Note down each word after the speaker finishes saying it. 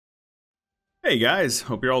Hey guys,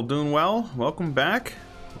 hope you're all doing well. Welcome back.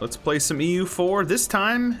 Let's play some EU4, this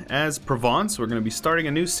time as Provence. We're going to be starting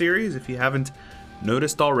a new series if you haven't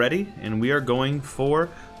noticed already, and we are going for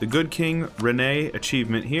the Good King René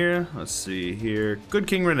achievement here. Let's see here, Good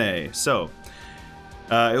King René. So,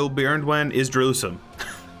 it will be earned when is Jerusalem.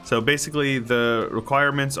 So basically the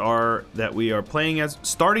requirements are that we are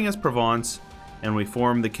starting as Provence, and we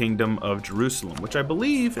form the Kingdom of Jerusalem, which I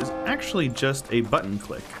believe is actually just a button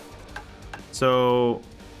click. So,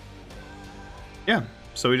 yeah,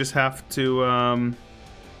 so we just have to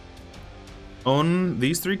own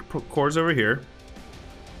these three cores over here.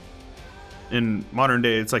 In modern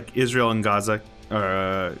day, it's like Israel and Gaza,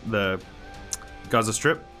 the Gaza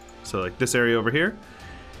Strip. So like this area over here,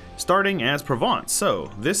 starting as Provence.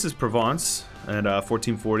 So this is Provence at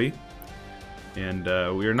 1440. And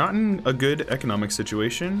we are not in a good economic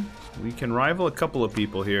situation. We can rival a couple of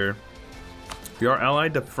people here. We are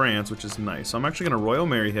allied to France, which is nice. So I'm actually going to royal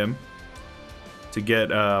marry him to get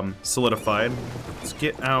solidified. Let's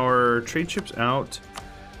get our trade ships out,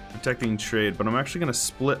 protecting trade. But I'm actually going to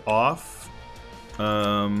split off.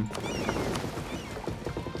 Let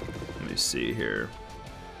me see here.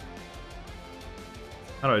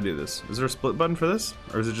 How do I do this? Is there a split button for this?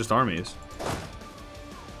 Or is it just armies?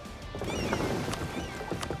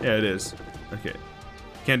 Yeah, it is. Okay.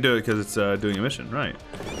 Can't do it because it's doing a mission, right?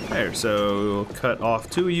 There, so we'll cut off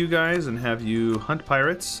two of you guys and have you hunt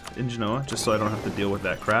pirates in Genoa, just so I don't have to deal with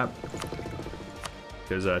that crap.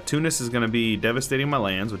 Because Tunis is going to be devastating my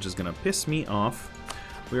lands, which is going to piss me off.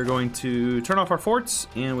 We are going to turn off our forts,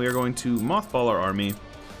 and we are going to mothball our army.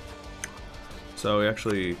 So we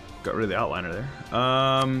actually got rid of the outliner there.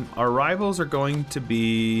 Our rivals are going to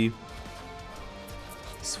be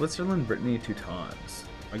Switzerland, Brittany, Teutons.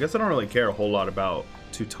 I guess I don't really care a whole lot about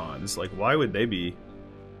Teutons. Like, why would they be?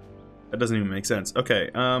 That doesn't even make sense. Okay,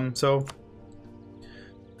 so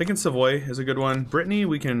thinking Savoy is a good one. Brittany,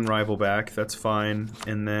 we can rival back. That's fine.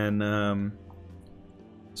 And then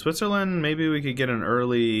Switzerland, maybe we could get an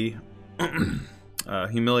early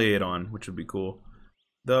humiliate on, which would be cool.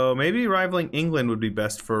 Though maybe rivaling England would be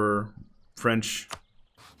best for French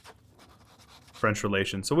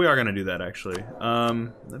relations. So we are going to do that, actually.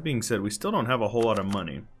 That being said, we still don't have a whole lot of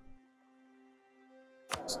money.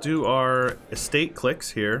 Let's do our estate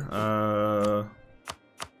clicks here.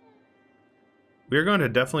 We are going to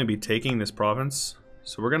definitely be taking this province,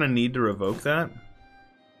 so we're going to need to revoke that.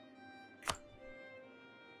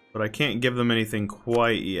 But I can't give them anything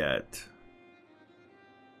quite yet.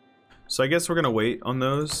 So I guess we're going to wait on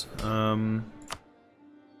those. I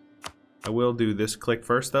will do this click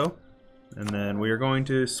first, though. And then we are going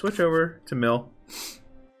to switch over to mill.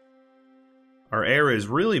 Our air is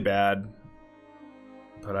really bad,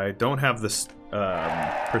 but I don't have this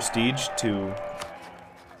prestige to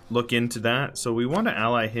look into that. So we want to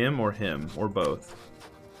ally him or both.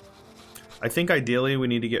 I think ideally we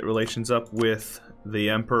need to get relations up with the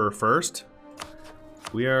Emperor first.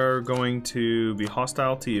 We are going to be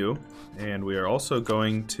hostile to you, and we are also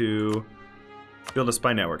going to build a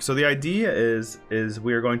spy network. So the idea is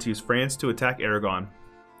we are going to use France to attack Aragon.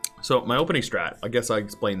 So my opening strat, I guess I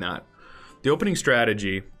explained that. The opening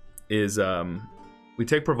strategy is we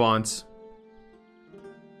take Provence,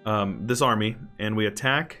 this army, and we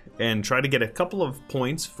attack and try to get a couple of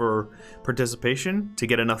points for participation to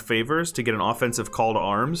get enough favors to get an offensive call to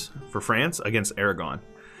arms for France against Aragon.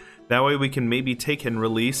 That way we can maybe take and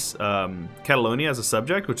release Catalonia as a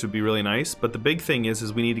subject, which would be really nice. But the big thing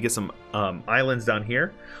is we need to get some islands down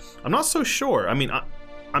here. I'm not so sure. I mean,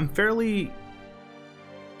 I'm fairly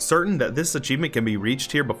certain that this achievement can be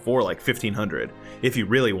reached here before like 1500 if you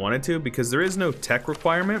really wanted to, because there is no tech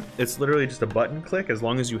requirement. It's literally just a button click as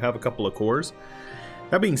long as you have a couple of cores.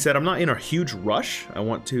 That being said, I'm not in a huge rush. I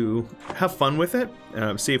want to have fun with it,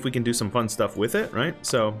 see if we can do some fun stuff with it, right?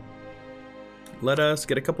 So let us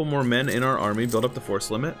get a couple more men in our army, build up the force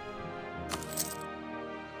limit.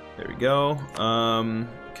 There we go.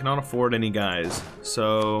 Cannot afford any guys,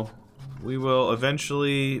 so we will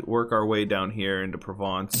eventually work our way down here into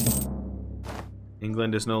Provence.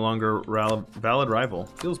 England is no longer valid rival.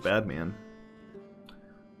 Feels bad, man.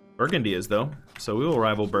 Burgundy is, though, so we will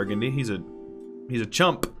rival Burgundy. He's a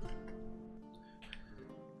chump.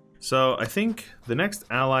 So I think the next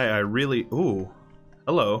ally I really... Ooh,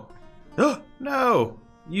 hello. Oh, no!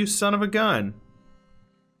 You son of a gun.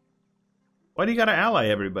 Why do you gotta ally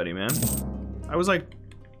everybody, man? I was like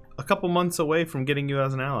a couple months away from getting you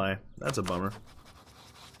as an ally. That's a bummer.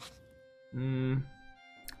 We're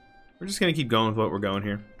just gonna keep going with what we're going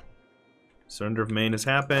here. Surrender of Maine has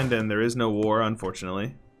happened, and there is no war,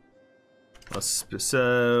 unfortunately.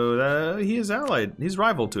 So he is allied. He's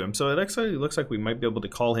rival to him. So it actually looks like we might be able to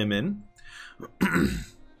call him in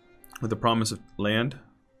with the promise of land.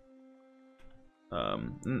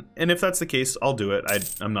 And if that's the case, I'll do it.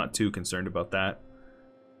 I'm not too concerned about that.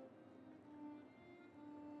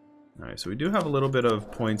 Alright, so we do have a little bit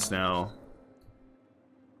of points now.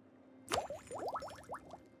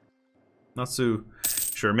 Not so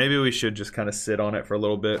sure. Maybe we should just kind of sit on it for a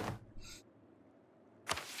little bit.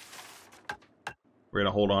 We're going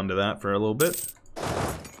to hold on to that for a little bit.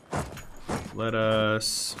 Let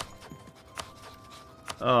us...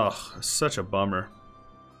 Oh, such a bummer.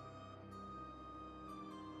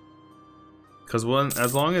 Because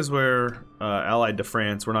as long as we're allied to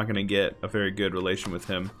France, we're not going to get a very good relation with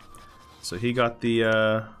him. So he got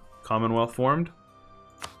the Commonwealth formed.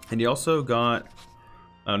 And he also got...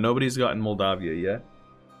 nobody's gotten Moldavia yet.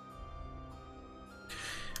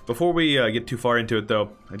 Before we get too far into it, though,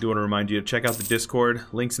 I do want to remind you to check out the Discord.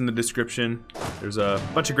 Links in the description. There's a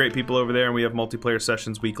bunch of great people over there, and we have multiplayer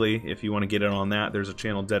sessions weekly. If you want to get in on that, there's a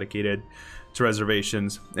channel dedicated to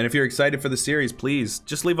reservations. And if you're excited for the series, please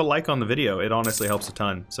just leave a like on the video. It honestly helps a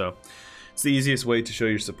ton. So it's the easiest way to show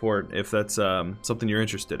your support if that's something you're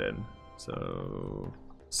interested in. So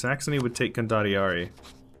Saxony would take Kandariari.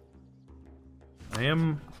 I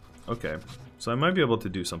am... Okay. So I might be able to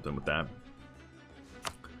do something with that.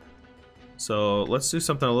 So let's do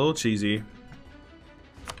something a little cheesy.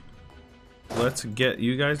 Let's get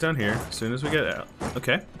you guys down here as soon as we get out.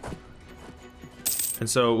 Okay. And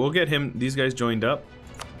so we'll get these guys joined up.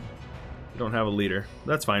 We don't have a leader.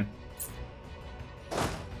 That's fine.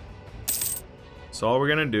 So all we're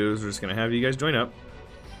gonna do is we're just gonna have you guys join up.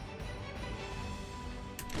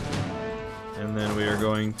 And then we are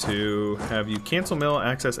going to have you cancel mill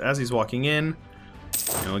access as he's walking in.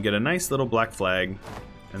 And we'll get a nice little black flag.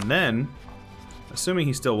 And then, assuming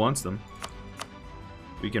he still wants them,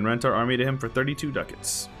 we can rent our army to him for 32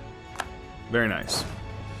 ducats. Very nice.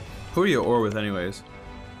 Who are you at war with anyways?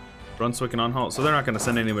 Brunswick and Anhalt, so they're not going to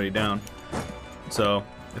send anybody down. So,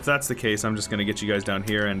 if that's the case, I'm just going to get you guys down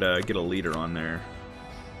here and get a leader on there.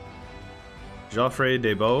 Joffre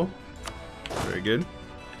de Beau. Very good.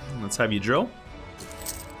 Let's have you drill.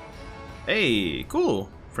 Hey, cool.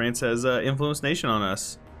 France has influence nation on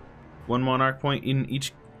us. 1 monarch point in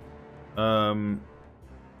each in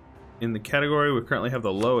the category we currently have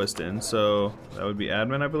the lowest in, so that would be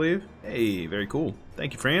admin, I believe. Hey, very cool.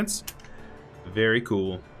 Thank you, France. Very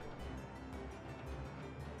cool.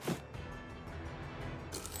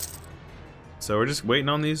 So we're just waiting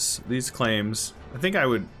on these claims. I think I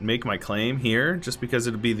would make my claim here just because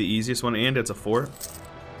it would be the easiest one, and it's a fort.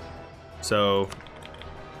 So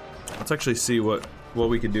let's actually see what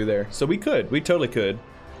we could do there. So we totally could.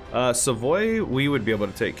 Savoy, we would be able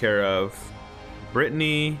to take care of.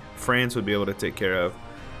 Brittany, France would be able to take care of.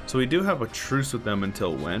 So we do have a truce with them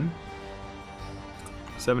until when?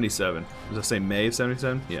 77. Does I say May of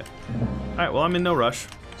 77? Yeah. Alright, well, I'm in no rush.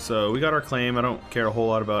 So we got our claim. I don't care a whole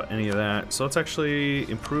lot about any of that. So let's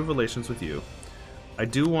actually improve relations with you. I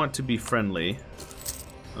do want to be friendly.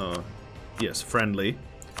 Yes, friendly.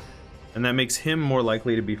 And that makes him more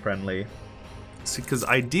likely to be friendly. See, because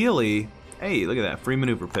ideally... Hey, look at that. Free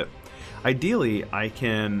maneuver pip. Ideally, I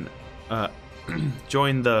can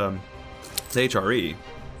join the HRE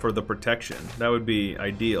for the protection. That would be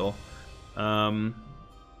ideal. Oh,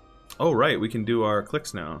 right. We can do our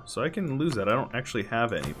clicks now. So I can lose that. I don't actually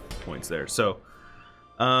have any points there. So,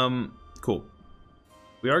 cool.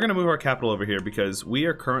 We are going to move our capital over here because we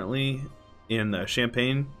are currently in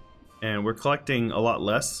Champagne and we're collecting a lot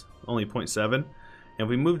less. Only 0.7. And if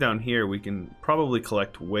we move down here, we can probably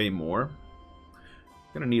collect way more.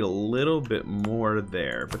 Gonna need a little bit more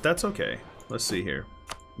there, but that's okay. Let's see here.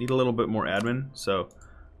 Need a little bit more admin, so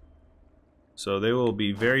they will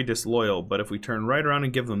be very disloyal, but if we turn right around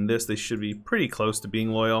and give them this, they should be pretty close to being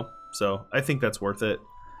loyal. So I think that's worth it.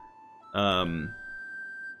 And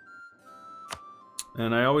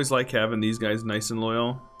I always like having these guys nice and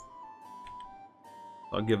loyal.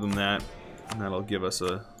 I'll give them that, and that'll give us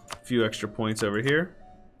a few extra points over here.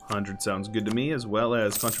 100 sounds good to me, as well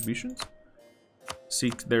as contributions.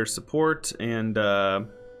 Seek their support, and I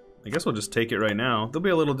guess we'll just take it right now. They'll be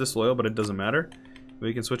a little disloyal, but it doesn't matter.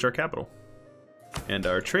 We can switch our capital. And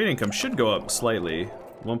our trade income should go up slightly.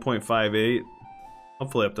 1.58.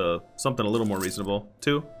 Hopefully up to something a little more reasonable.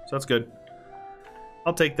 2, so that's good.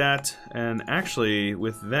 I'll take that, and actually,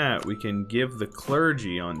 with that, we can give the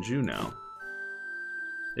clergy on Jew now.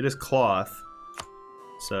 It is cloth,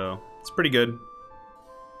 so it's pretty good.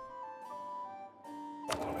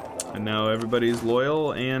 And now everybody's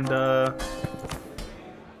loyal, and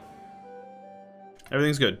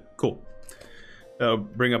everything's good. Cool.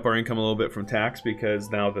 bring up our income a little bit from tax, because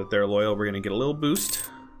now that they're loyal, we're going to get a little boost.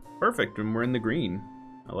 Perfect, and we're in the green.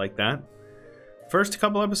 I like that. First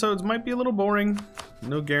couple episodes might be a little boring.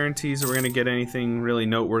 No guarantees that we're going to get anything really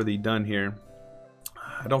noteworthy done here.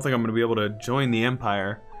 I don't think I'm going to be able to join the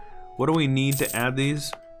Empire. What do we need to add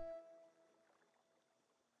these?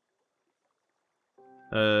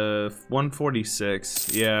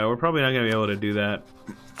 146. Yeah, we're probably not going to be able to do that.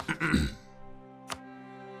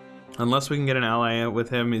 Unless we can get an ally with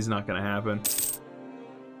him, he's not going to happen.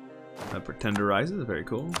 Pretender rises, very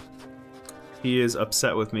cool. He is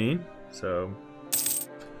upset with me, so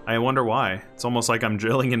I wonder why. It's almost like I'm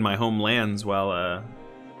drilling in my home lands while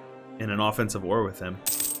in an offensive war with him.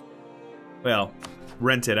 Well,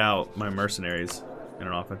 rented out my mercenaries in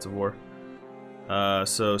an offensive war.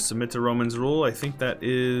 So submit to Roman's rule. I think that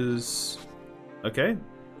is okay.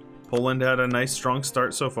 Poland had a nice strong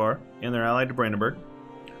start so far, and they're allied to Brandenburg.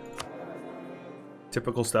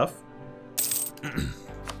 Typical stuff.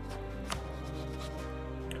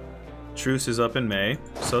 Truce is up in May,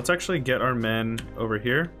 so let's actually get our men over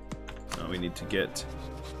here. We need to get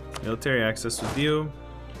military access with you,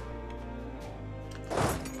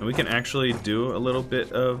 and we can actually do a little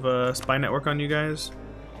bit of spy network on you guys.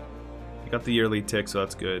 You got the yearly tick, so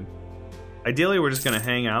that's good. Ideally, we're just gonna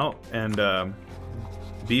hang out and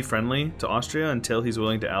be friendly to Austria until he's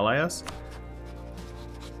willing to ally us.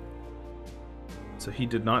 So he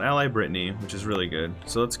did not ally Brittany, which is really good.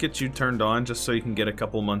 So let's get you turned on just so you can get a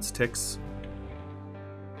couple months ticks.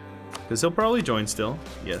 Because he'll probably join still.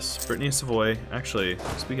 Yes, Brittany of Savoy. Actually,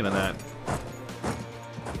 speaking of that.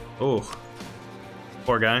 Oh,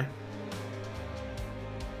 poor guy.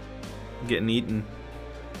 Getting eaten.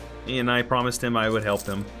 And I promised him I would help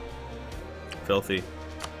him. Filthy.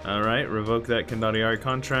 Alright, revoke that Kandariari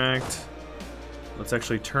contract. Let's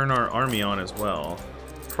actually turn our army on as well.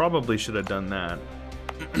 Probably should have done that.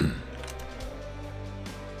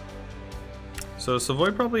 So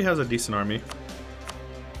Savoy probably has a decent army.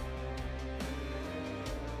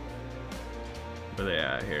 Where are they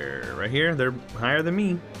at here? Right here? They're higher than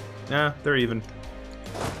me. Nah, they're even.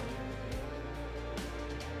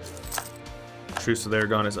 Truce with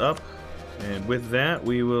Aragon is up. And with that,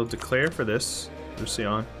 we will declare for this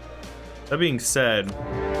Roussillon. That being said,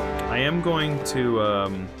 I am going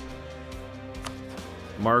to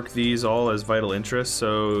mark these all as vital interests,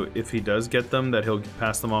 so if he does get them, that he'll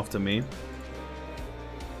pass them off to me.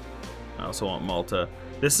 I also want Malta.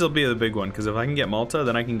 This will be the big one, because if I can get Malta,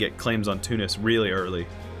 then I can get claims on Tunis really early.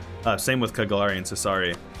 Same with Cagliari and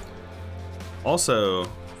Sassari. Also,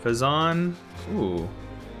 Fezzan. Ooh.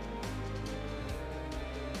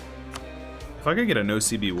 If I could get a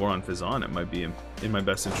no-CB war on Fezzan, it might be in my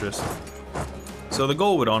best interest. So the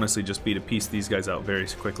goal would honestly just be to piece these guys out very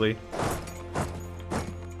quickly.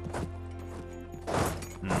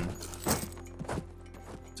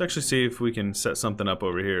 Let's actually see if we can set something up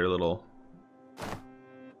over here a little.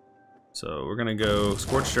 So we're gonna go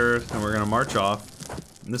Scorched Earth and we're gonna march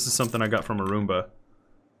off. And this is something I got from Arumba.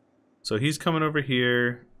 So he's coming over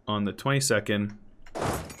here on the 22nd.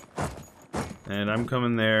 And I'm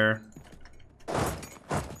coming there.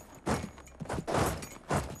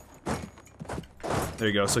 There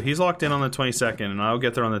you go. So he's locked in on the 22nd and I'll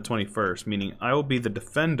get there on the 21st, meaning I will be the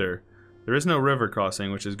defender. There is no river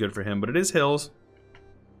crossing, which is good for him, but it is hills.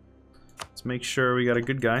 Let's make sure we got a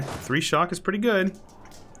good guy. 3 shock is pretty good.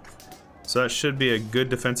 So that should be a good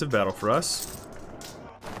defensive battle for us.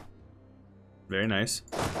 Very nice.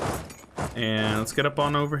 And let's get up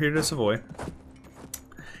on over here to Savoy.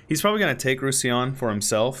 He's probably going to take Roussillon for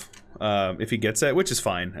himself if he gets it, which is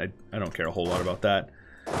fine. I don't care a whole lot about that.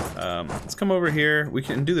 Let's come over here. We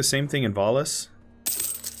can do the same thing in Wallace.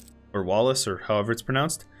 Or Wallace, or however it's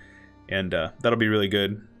pronounced. And that'll be really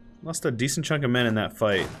good. Lost a decent chunk of men in that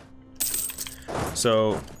fight.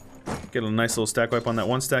 So, get a nice little stack wipe on that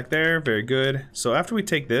one stack there. Very good. So after we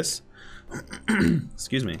take this,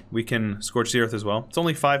 excuse me, we can Scorch the Earth as well. It's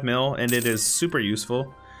only 5 mil, and it is super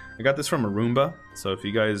useful. I got this from Arumba, so if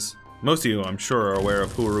you guys, most of you I'm sure are aware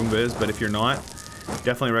of who Arumba is, but if you're not,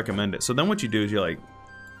 definitely recommend it. So then what you do is you, like,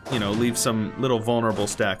 you know, leave some little vulnerable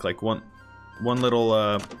stack, like one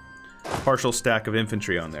little partial stack of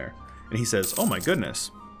infantry on there. And he says, oh my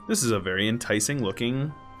goodness, this is a very enticing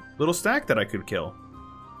looking little stack that I could kill.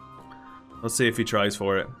 Let's see if he tries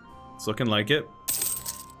for it. It's looking like it.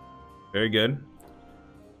 Very good.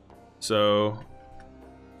 So,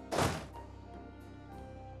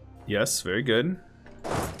 yes, very good.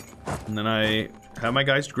 And then I have my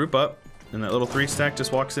guys group up, and that little 3 stack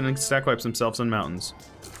just walks in and stack wipes himself some mountains.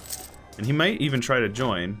 And he might even try to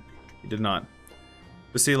join. He did not.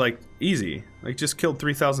 But see, like, easy. Like, just killed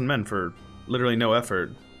 3,000 men for literally no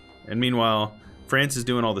effort. And meanwhile, France is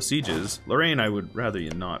doing all the sieges. Lorraine, I would rather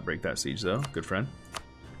you not break that siege, though. Good friend.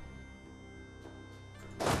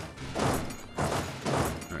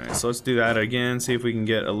 Alright, so let's do that again. See if we can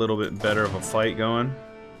get a little bit better of a fight going.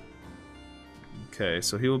 Okay,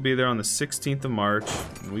 so he will be there on the 16th of March.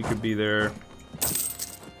 And we could be there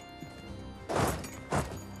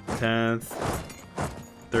 10th,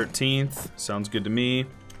 13th. Sounds good to me.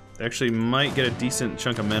 They actually might get a decent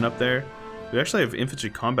chunk of men up there. We actually have infantry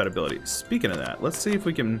combat ability. Speaking of that, let's see if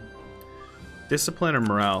we can discipline or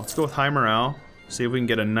morale. Let's go with high morale. See if we can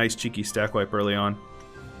get a nice cheeky stack wipe early on.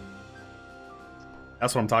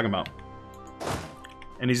 That's what I'm talking about.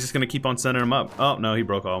 And he's just gonna keep on sending them up. Oh no, he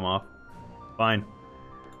broke all of them off. Fine.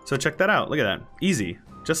 So check that out. Look at that. Easy.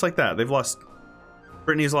 Just like that. They've lost.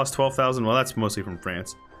 Brittany's lost 12,000. Well, that's mostly from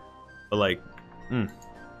France. But like,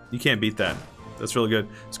 you can't beat that. That's really good.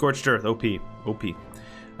 Scorched Earth. OP. OP.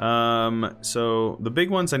 So the big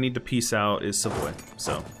ones I need to piece out is Savoy.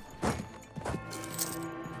 So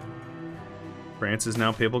France is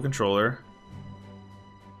now papal controller.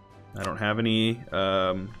 I don't have any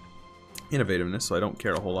innovativeness, so I don't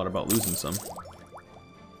care a whole lot about losing some.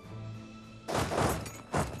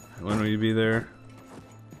 When will you be there?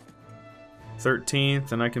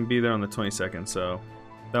 13th, and I can be there on the 22nd, so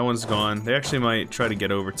that one's gone. They actually might try to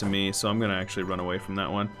get over to me, so I'm gonna actually run away from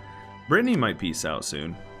that one. Brittany might peace out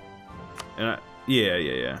soon. And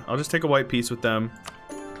yeah. I'll just take a white peace with them.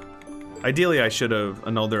 Ideally, I should have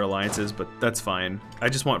annulled their alliances, but that's fine. I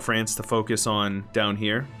just want France to focus on down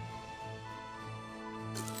here.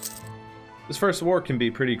 This first war can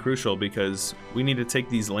be pretty crucial because we need to take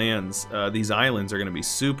these lands. These islands are going to be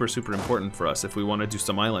super, super important for us if we want to do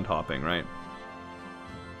some island hopping, right?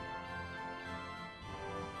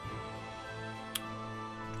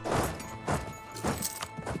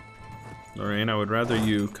 Lorraine, I would rather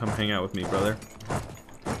you come hang out with me, brother.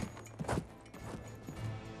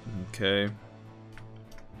 Okay.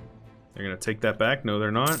 They're going to take that back. No,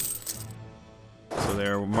 they're not. So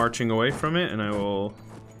they're marching away from it, and I will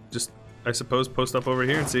just, I suppose, post up over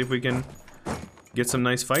here and see if we can get some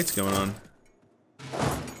nice fights going on.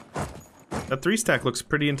 That 3-stack looks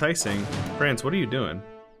pretty enticing. France, what are you doing?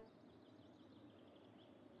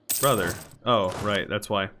 Brother. Oh, right, that's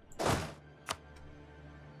why.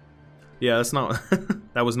 Yeah, that's not...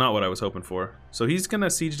 that was not what I was hoping for. So he's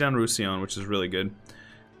gonna siege down Roussillon, which is really good.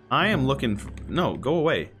 I am looking... No, go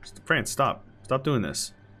away. France, stop. Stop doing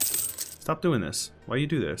this. Stop doing this. Why you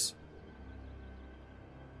do this?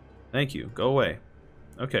 Thank you. Go away.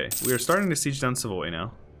 Okay, we are starting to siege down Savoy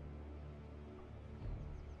now.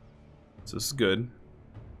 So this is good.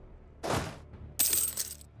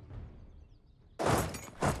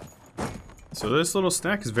 So this little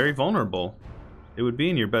stack is very vulnerable. It would be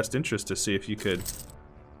in your best interest to see if you could...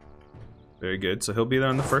 Very good. So he'll be there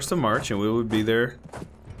on the 1st of March, and we would be there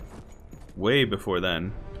way before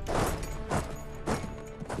then.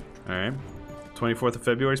 Alright. 24th of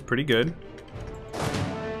February is pretty good.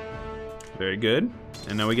 Very good.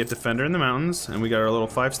 And now we get Defender in the mountains, and we got our little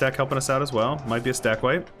 5-stack helping us out as well. Might be a stack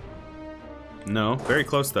wipe. No. Very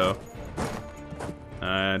close, though.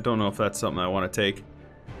 I don't know if that's something I want to take.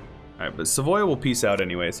 Alright, but Savoy will peace out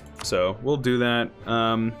anyways, so we'll do that.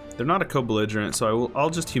 They're not a co-belligerent, so I'll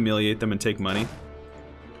just humiliate them and take money.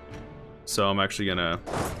 So I'm actually gonna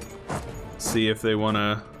see if they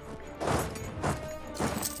wanna...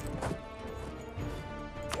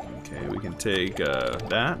 Okay, we can take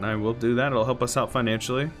that, and I will do that. It'll help us out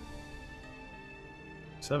financially.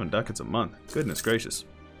 7 ducats a month. Goodness gracious.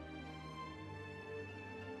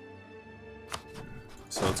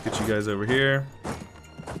 So let's get you guys over here.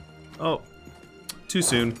 Oh, too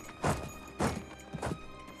soon.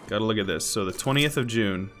 Gotta look at this. So the 20th of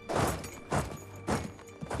June.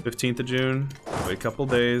 15th of June. Wait a couple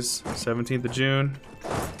days. 17th of June.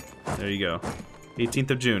 There you go. 18th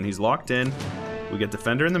of June. He's locked in. We get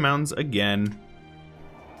Defender in the mountains again.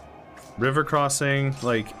 River crossing.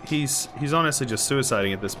 Like, he's honestly just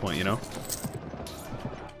suiciding at this point, you know?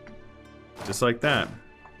 Just like that.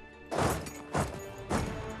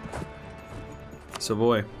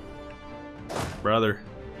 Savoy. Brother,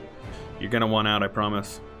 you're gonna want out, I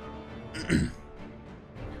promise.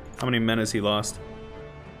 How many men has he lost?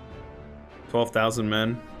 12,000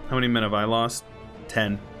 men. How many men have I lost?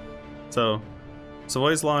 10. So,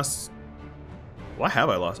 Savoy's lost... Why have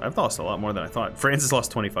I lost? I've lost a lot more than I thought. France has lost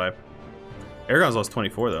 25. Aragon's lost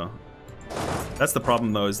 24, though. That's the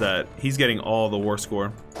problem, though, is that he's getting all the war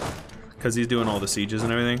score. Because he's doing all the sieges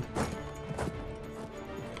and everything.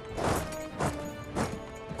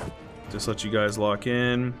 Just let you guys lock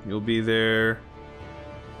in. You'll be there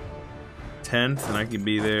 10th, and I can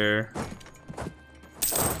be there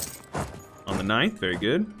the 9th, very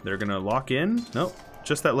good. They're gonna lock in. Nope,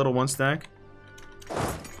 just that little 1 stack.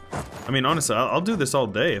 I mean, honestly, I'll do this all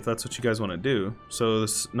day if that's what you guys want to do. So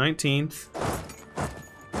this 19th.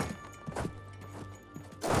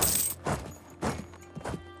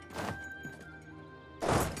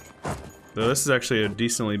 So this is actually a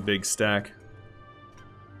decently big stack.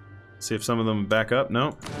 See if some of them back up.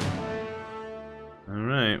 Nope.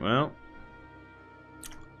 Alright, well.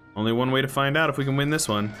 Only one way to find out if we can win this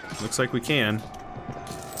one. Looks like we can.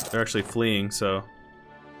 They're actually fleeing, so...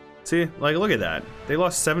 See, like, look at that. They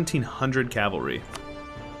lost 1,700 cavalry.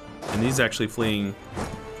 And he's actually fleeing...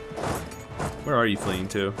 Where are you fleeing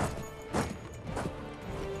to?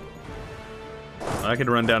 I could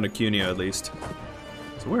run down to Cuneo at least.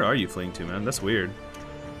 So where are you fleeing to, man? That's weird.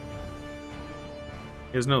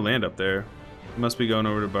 There's no land up there. You must be going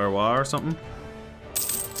over to Barrois or something.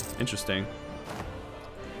 Interesting.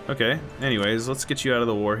 Okay, anyways, let's get you out of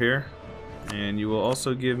the war here. And you will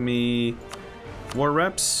also give me war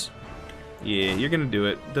reps. Yeah, you're gonna do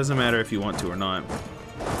it. Doesn't matter if you want to or not.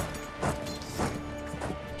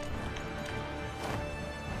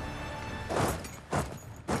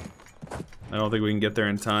 I don't think we can get there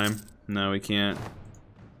in time. No, we can't.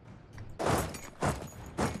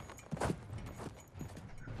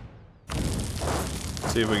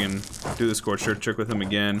 See if we can do the scorched earth trick with him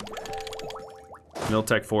again.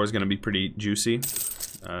 Miltech 4 is going to be pretty juicy.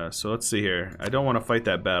 So let's see here. I don't want to fight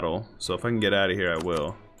that battle, so if I can get out of here, I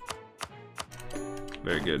will.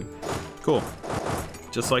 Very good. Cool.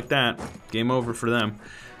 Just like that. Game over for them.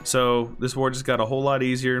 So this war just got a whole lot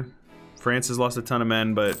easier. France has lost a ton of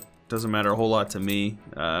men, but doesn't matter a whole lot to me.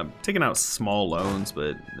 Taking out small loans,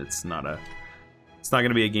 but it's not going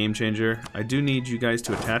to be a game changer. I do need you guys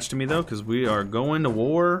to attach to me though, because we are going to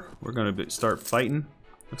war. We're going to start fighting.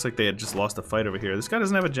 Looks like they had just lost a fight over here. This guy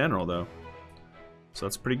doesn't have a general though, so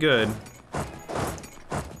that's pretty good.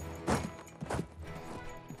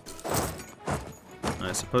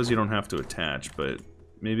 I suppose you don't have to attach, but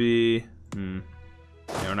maybe... Yeah,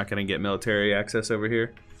 we're not going to get military access over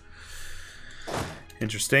here.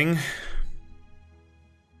 Interesting.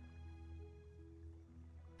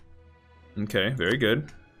 Okay, very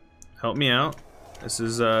good. Help me out. This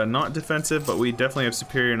is not defensive, but we definitely have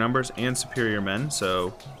superior numbers and superior men,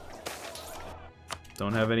 so...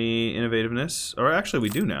 Don't have any innovativeness. Or actually, we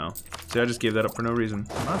do now. See, I just gave that up for no reason.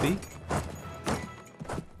 Maybe.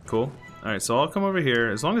 Cool. Alright, so I'll come over here.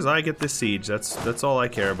 As long as I get this siege, that's all I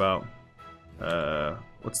care about.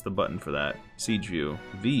 What's the button for that? Siege view.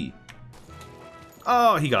 V.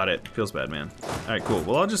 Oh, he got it. Feels bad, man. Alright, cool.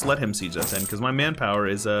 Well, I'll just let him siege that then, because my manpower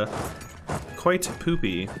is quite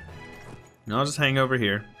poopy. And I'll just hang over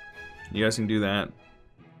here. You guys can do that.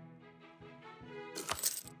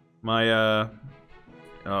 My,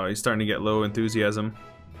 oh, he's starting to get low enthusiasm.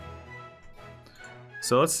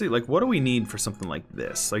 So let's see, like, what do we need for something like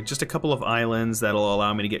this? Like, just a couple of islands that'll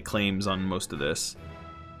allow me to get claims on most of this.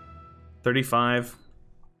 35.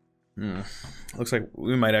 Looks like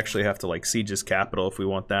we might actually have to, like, siege his capital if we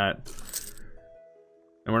want that.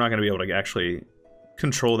 And we're not going to be able to actually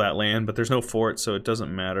control that land, but there's no fort, so it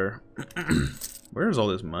doesn't matter. Where is all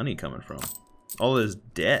this money coming from? All this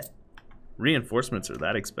debt. Reinforcements are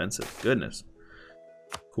that expensive. Goodness.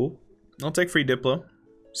 Cool. I'll take free Diplo.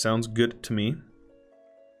 Sounds good to me.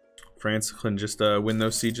 France can just win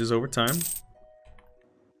those sieges over time.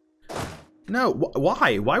 No,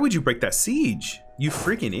 why? Why would you break that siege? You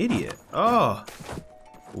freaking idiot. Oh.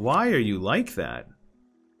 Why are you like that?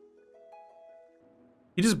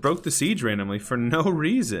 He just broke the siege randomly for no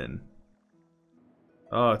reason.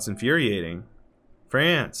 Oh, it's infuriating.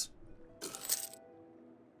 France.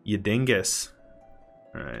 You dingus.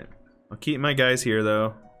 Alright. I'll keep my guys here,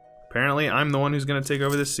 though. Apparently, I'm the one who's going to take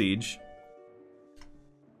over this siege.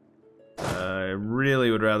 I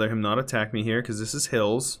really would rather him not attack me here, because this is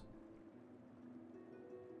hills.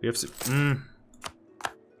 We have to...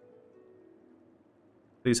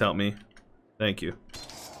 Please help me. Thank you.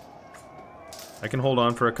 I can hold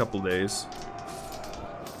on for a couple days.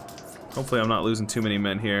 Hopefully I'm not losing too many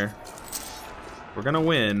men here. We're gonna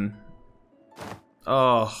win.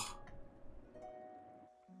 Oh.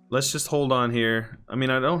 Let's just hold on here. I mean,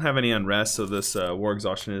 I don't have any unrest, so this war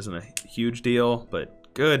exhaustion isn't a huge deal,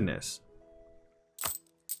 but goodness.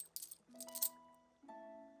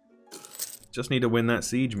 Just need to win that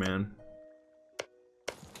siege, man.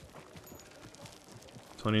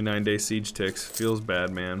 29-day siege ticks. Feels bad,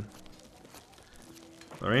 man.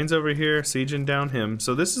 Lorraine's over here, sieging down him.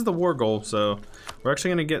 So this is the war goal, so we're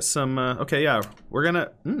actually gonna get some, okay, yeah, we're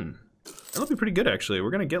gonna, that'll be pretty good, actually.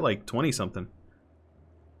 We're gonna get like 20-something.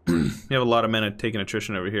 We have a lot of men taking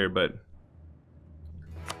attrition over here, but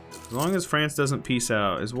As long as France doesn't peace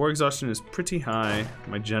out. His war exhaustion is pretty high.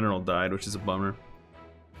 My general died, which is a bummer.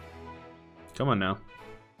 Come on now.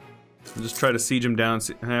 We'll just try to siege him down.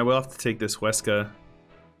 We'll have to take this Huesca.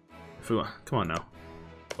 Come on now.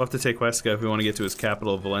 We'll have to take Huesca if we want to get to his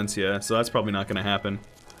capital, Valencia. So that's probably not going to happen.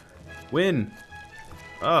 Win!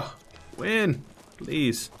 Oh, win!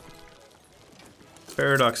 Please.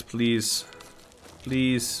 Paradox, please.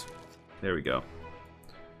 Please. There we go.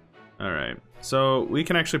 Alright. So we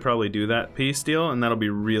can actually probably do that peace deal, and that'll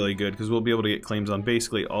be really good because we'll be able to get claims on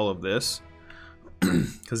basically all of this.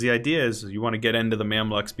 Because the idea is you want to get into the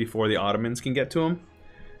Mamluks before the Ottomans can get to them,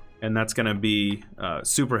 and that's going to be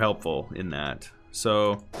super helpful in that.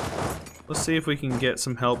 So let's see if we can get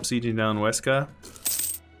some help sieging down Huesca.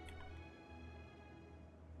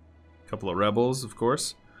 A couple of rebels, of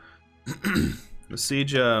course. The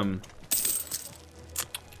siege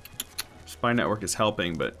spy network is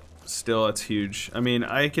helping, but still it's huge. I mean,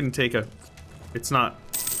 I can take a... It's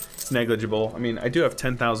negligible. I mean, I do have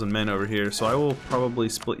 10,000 men over here, so I will probably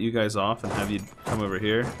split you guys off and have you come over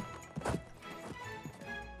here.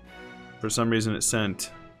 For some reason it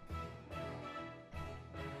sent.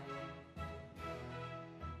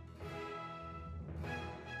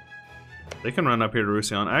 They can run up here to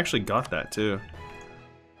Roussillon. I actually got that too.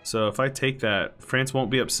 So if I take that, France won't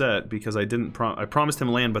be upset because I didn't I promised him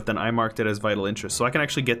land, but then I marked it as vital interest. So I can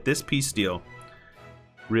actually get this peace deal.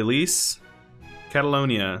 Release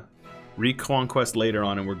Catalonia. Reconquest later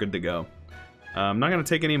on and we're good to go. I'm not going to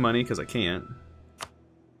take any money because I can't.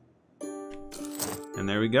 And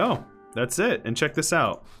there we go. That's it. And check this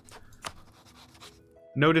out.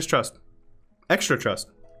 No distrust. Extra trust.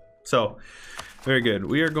 So, very good.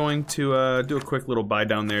 We are going to do a quick little buy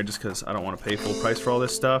down there just because I don't want to pay full price for all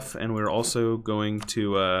this stuff. And we're also going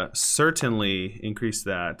to certainly increase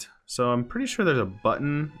that. So I'm pretty sure there's a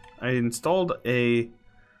button. I installed a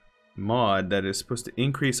mod that is supposed to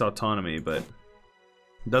increase autonomy, but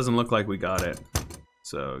it doesn't look like we got it.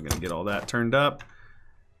 So I'm gonna get all that turned up,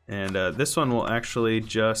 and this one will actually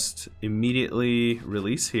just immediately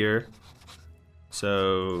release here.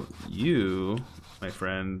 So you, my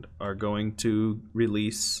friend, are going to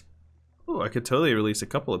release... Oh, I could totally release a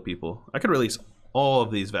couple of people. I could release all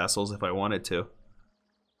of these vassals if I wanted to.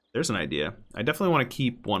 There's an idea. I definitely want to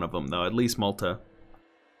keep one of them though, at least Malta.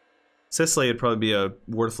 Sicily would probably be a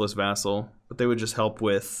worthless vassal, but they would just help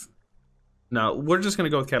with... No, we're just going to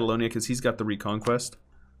go with Catalonia because he's got the Reconquest.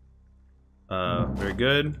 Very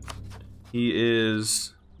good. He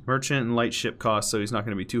is merchant and light ship cost, so he's not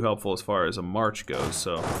going to be too helpful as far as a march goes.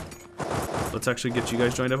 So let's actually get you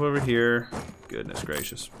guys joined up over here. Goodness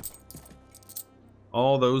gracious.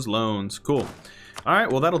 All those loans. Cool.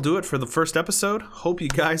 Alright, well that'll do it for the first episode. Hope you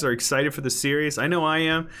guys are excited for the series. I know I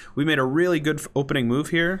am. We made a really good opening move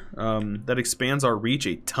here that expands our reach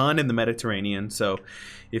a ton in the Mediterranean. So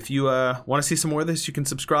if you want to see some more of this, you can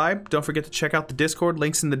subscribe. Don't forget to check out the Discord.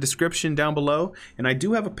 Links in the description down below. And I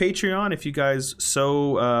do have a Patreon if you guys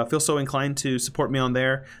feel so inclined to support me on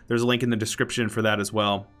there. There's a link in the description for that as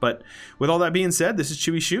well. But with all that being said, this is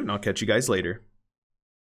Chewy Shoot, and I'll catch you guys later.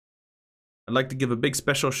 I'd like to give a big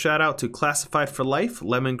special shout out to Classified for Life,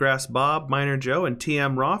 Lemongrass Bob, Miner Joe, and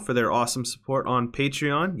TM Raw for their awesome support on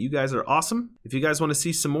Patreon. You guys are awesome. If you guys want to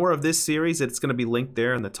see some more of this series, it's going to be linked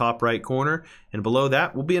there in the top right corner. And below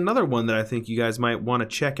that will be another one that I think you guys might want to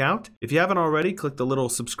check out. If you haven't already, click the little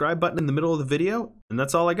subscribe button in the middle of the video. And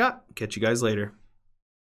that's all I got. Catch you guys later.